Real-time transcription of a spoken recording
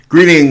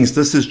Greetings,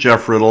 this is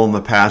Jeff Riddle, I'm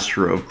the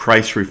pastor of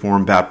Christ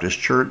Reformed Baptist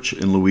Church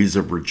in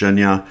Louisa,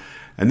 Virginia,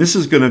 and this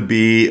is going to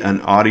be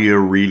an audio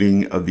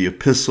reading of the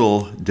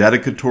Epistle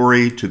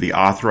Dedicatory to the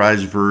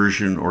Authorized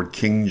Version or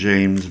King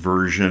James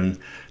Version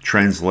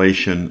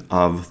translation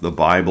of the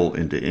Bible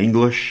into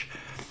English.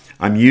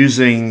 I'm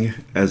using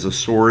as a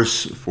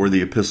source for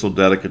the Epistle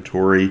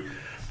Dedicatory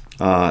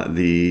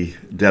the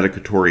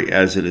Dedicatory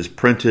as it is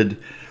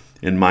printed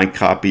in my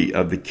copy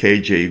of the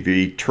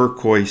KJV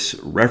Turquoise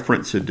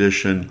Reference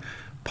Edition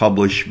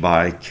published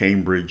by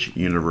Cambridge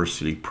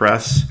University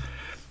Press.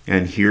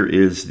 And here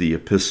is the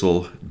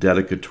Epistle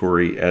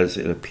Dedicatory as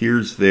it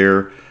appears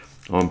there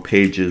on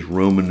pages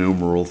Roman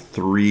numeral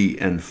 3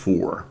 and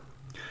 4.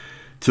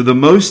 To the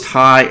Most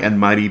High and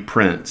Mighty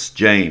Prince,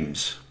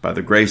 James, by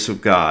the grace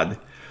of God,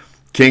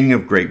 King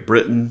of Great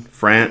Britain,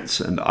 France,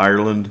 and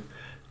Ireland,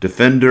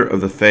 defender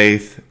of the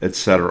faith,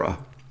 etc.,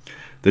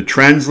 the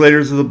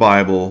translators of the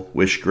Bible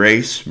wish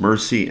grace,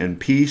 mercy, and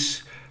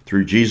peace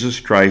through Jesus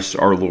Christ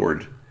our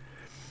Lord.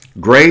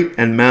 Great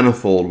and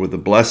manifold were the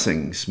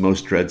blessings,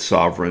 most dread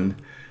sovereign,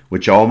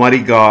 which Almighty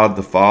God,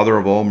 the Father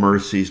of all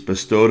mercies,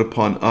 bestowed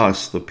upon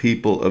us, the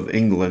people of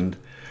England,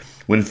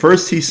 when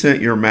first he sent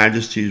your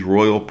Majesty's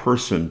royal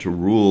person to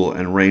rule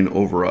and reign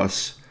over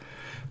us.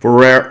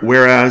 For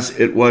whereas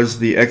it was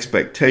the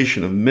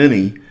expectation of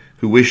many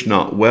who wished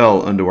not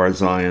well unto our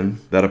Zion,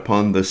 that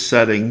upon the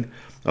setting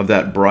of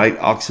that bright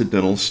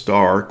occidental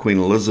star, Queen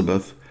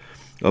Elizabeth,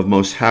 of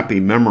most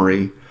happy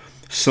memory,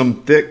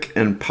 some thick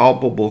and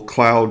palpable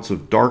clouds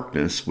of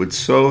darkness would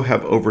so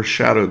have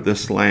overshadowed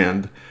this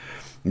land,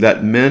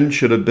 that men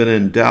should have been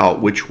in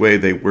doubt which way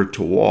they were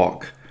to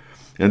walk,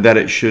 and that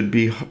it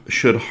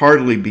should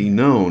hardly be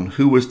known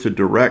who was to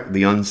direct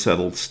the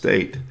unsettled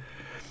state.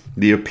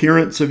 The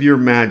appearance of your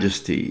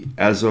Majesty,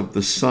 as of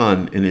the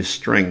sun in his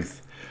strength,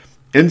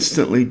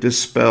 instantly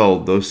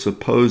dispelled those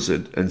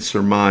supposed and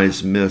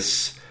surmised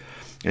mists,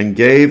 and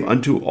gave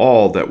unto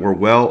all that were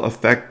well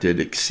affected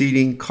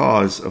exceeding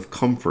cause of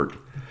comfort,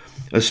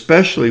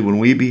 especially when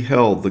we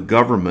beheld the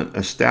government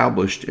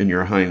established in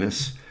your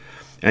highness,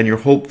 and your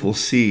hopeful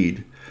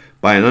seed,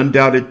 by an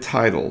undoubted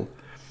title,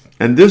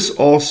 and this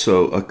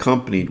also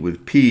accompanied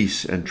with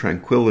peace and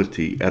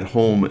tranquillity at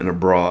home and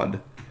abroad.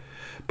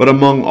 But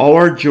among all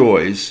our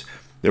joys,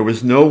 there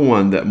was no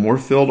one that more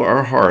filled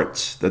our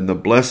hearts than the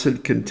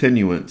blessed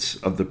continuance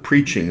of the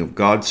preaching of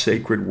God's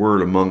sacred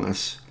word among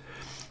us,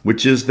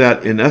 which is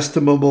that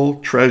inestimable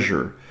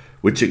treasure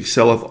which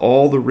excelleth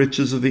all the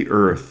riches of the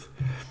earth,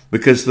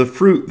 because the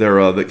fruit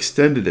thereof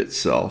extended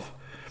itself,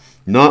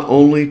 not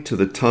only to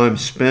the time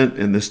spent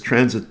in this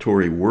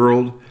transitory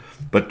world,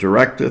 but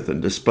directeth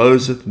and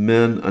disposeth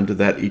men unto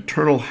that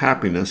eternal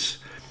happiness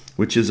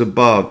which is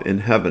above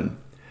in heaven.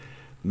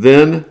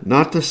 Then,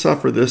 not to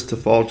suffer this to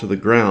fall to the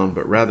ground,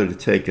 but rather to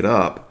take it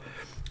up,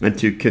 and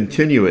to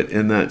continue it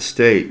in that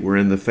state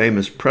wherein the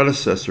famous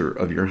predecessor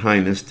of your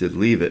highness did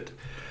leave it,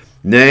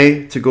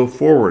 nay, to go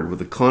forward with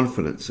the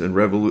confidence and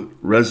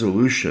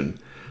resolution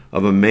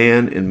of a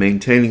man in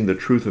maintaining the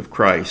truth of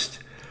Christ,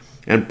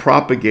 and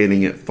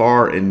propagating it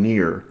far and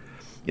near,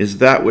 is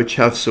that which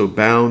hath so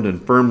bound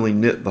and firmly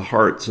knit the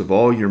hearts of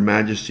all your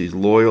Majesty's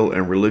loyal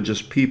and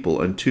religious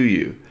people unto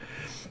you,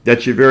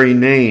 that your very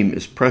name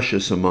is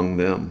precious among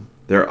them.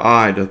 Their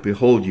eye doth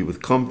behold you with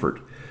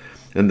comfort,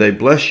 and they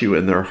bless you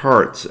in their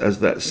hearts as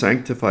that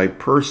sanctified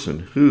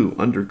person who,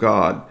 under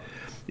God,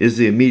 is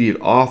the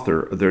immediate author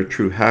of their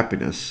true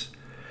happiness.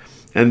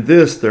 And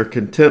this their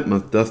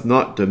contentment doth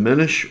not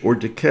diminish or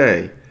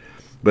decay,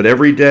 but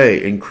every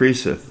day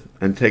increaseth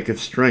and taketh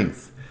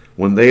strength,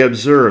 when they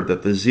observe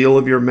that the zeal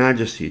of your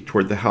Majesty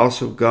toward the house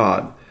of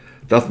God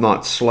doth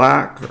not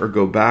slack or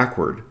go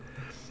backward,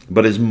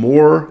 but is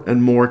more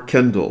and more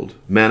kindled,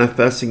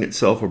 manifesting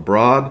itself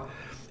abroad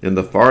in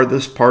the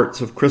farthest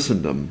parts of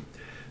Christendom,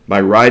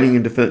 by writing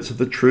in defense of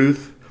the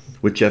truth,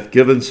 which hath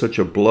given such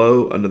a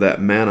blow unto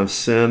that man of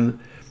sin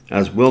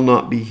as will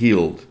not be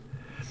healed.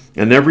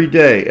 And every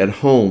day at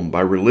home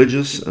by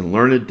religious and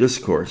learned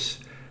discourse,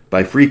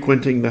 by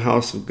frequenting the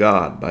house of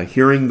God, by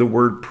hearing the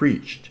word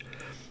preached,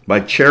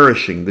 by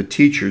cherishing the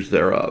teachers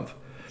thereof,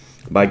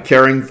 by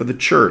caring for the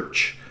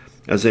church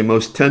as a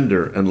most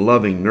tender and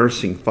loving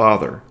nursing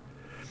father.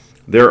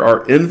 There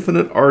are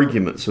infinite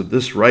arguments of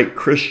this right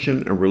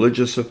Christian and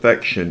religious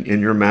affection in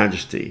your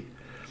Majesty,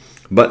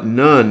 but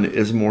none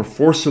is more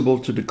forcible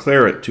to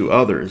declare it to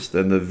others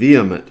than the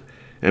vehement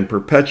and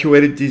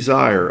perpetuated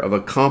desire of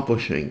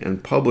accomplishing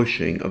and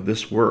publishing of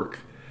this work,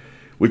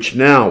 which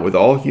now with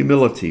all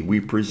humility we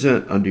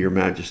present unto your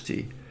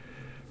Majesty.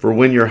 For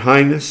when your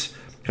Highness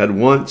had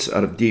once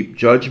out of deep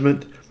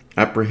judgment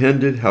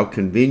apprehended how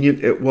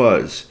convenient it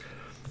was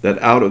that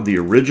out of the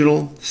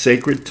original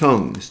sacred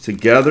tongues,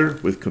 together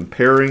with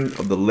comparing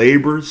of the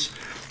labors,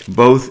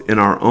 both in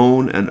our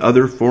own and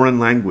other foreign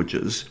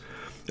languages,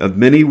 of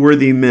many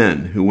worthy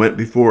men who went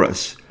before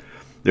us,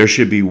 there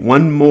should be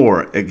one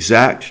more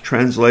exact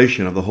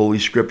translation of the Holy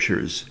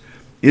Scriptures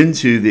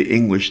into the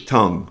English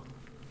tongue.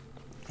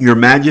 Your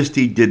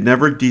Majesty did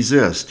never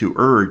desist to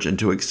urge and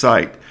to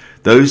excite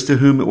those to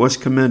whom it was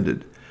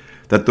commended,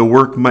 that the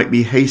work might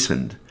be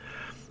hastened,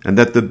 and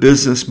that the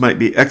business might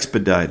be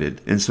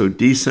expedited in so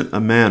decent a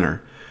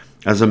manner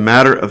as a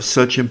matter of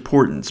such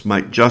importance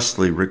might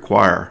justly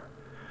require.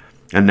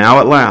 And now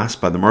at last,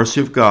 by the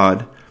mercy of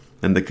God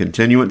and the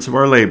continuance of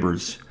our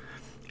labors,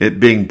 it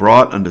being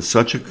brought unto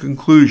such a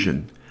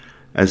conclusion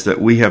as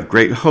that we have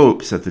great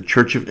hopes that the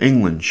Church of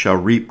England shall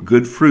reap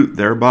good fruit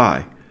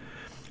thereby,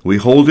 we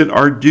hold it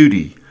our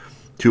duty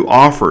to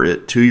offer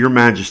it to your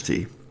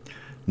majesty,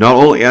 not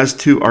only as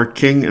to our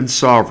King and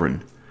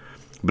Sovereign,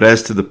 but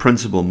as to the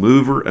principal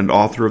mover and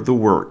author of the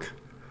work,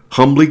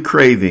 humbly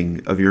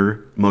craving of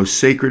your most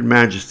sacred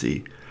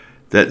majesty,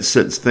 that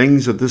since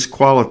things of this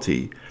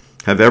quality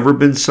have ever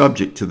been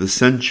subject to the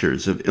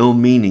censures of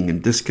ill-meaning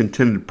and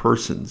discontented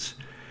persons,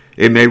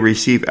 it may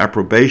receive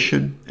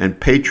approbation and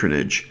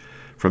patronage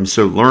from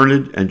so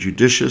learned and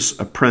judicious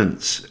a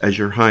prince as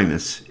your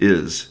highness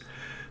is,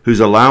 whose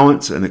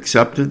allowance and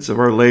acceptance of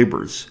our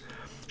labors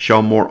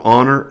shall more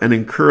honor and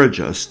encourage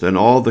us than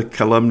all the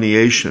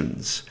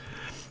calumniations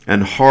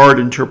and hard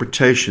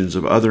interpretations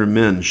of other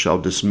men shall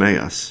dismay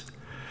us.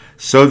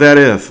 So that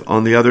if,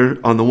 on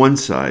the one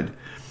side,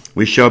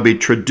 we shall be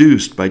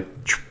traduced by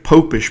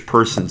popish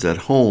persons at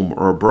home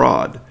or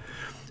abroad,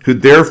 who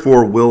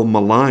therefore will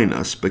malign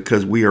us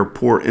because we are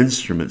poor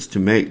instruments to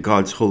make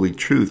God's holy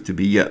truth to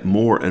be yet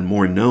more and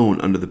more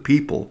known unto the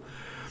people,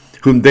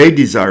 whom they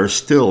desire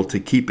still to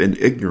keep in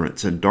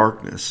ignorance and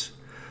darkness.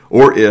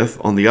 Or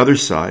if, on the other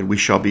side, we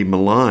shall be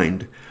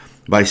maligned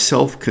by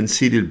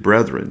self-conceited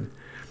brethren,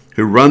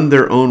 who run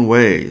their own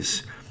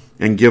ways,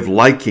 and give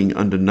liking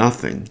unto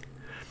nothing,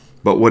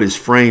 but what is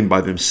framed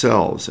by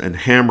themselves, and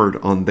hammered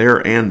on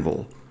their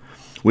anvil,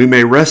 we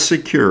may rest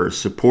secure,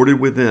 supported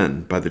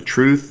within by the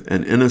truth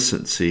and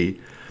innocency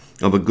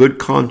of a good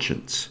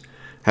conscience,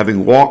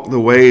 having walked the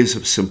ways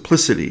of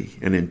simplicity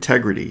and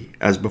integrity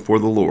as before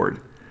the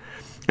Lord,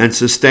 and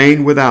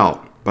sustained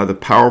without by the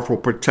powerful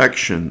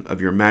protection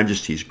of your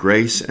majesty's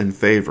grace and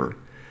favor,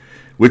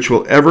 which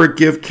will ever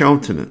give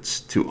countenance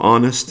to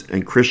honest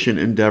and Christian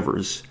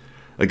endeavors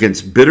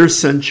against bitter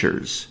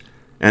censures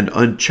and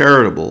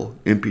uncharitable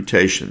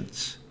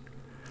imputations.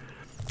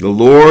 The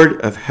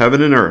Lord of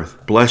heaven and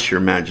earth bless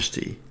your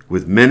majesty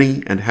with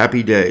many and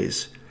happy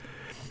days,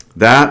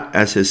 that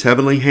as his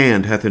heavenly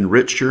hand hath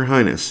enriched your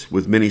highness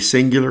with many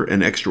singular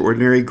and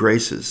extraordinary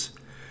graces,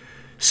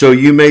 so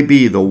you may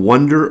be the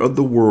wonder of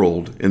the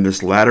world in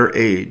this latter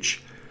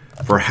age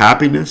for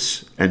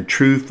happiness and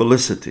true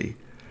felicity,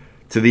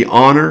 to the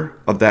honor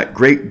of that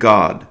great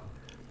God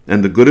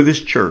and the good of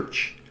his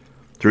church,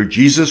 through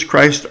Jesus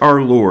Christ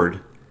our Lord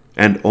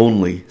and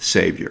only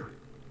Savior.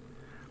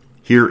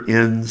 Here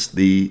ends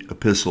the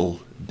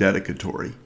Epistle Dedicatory.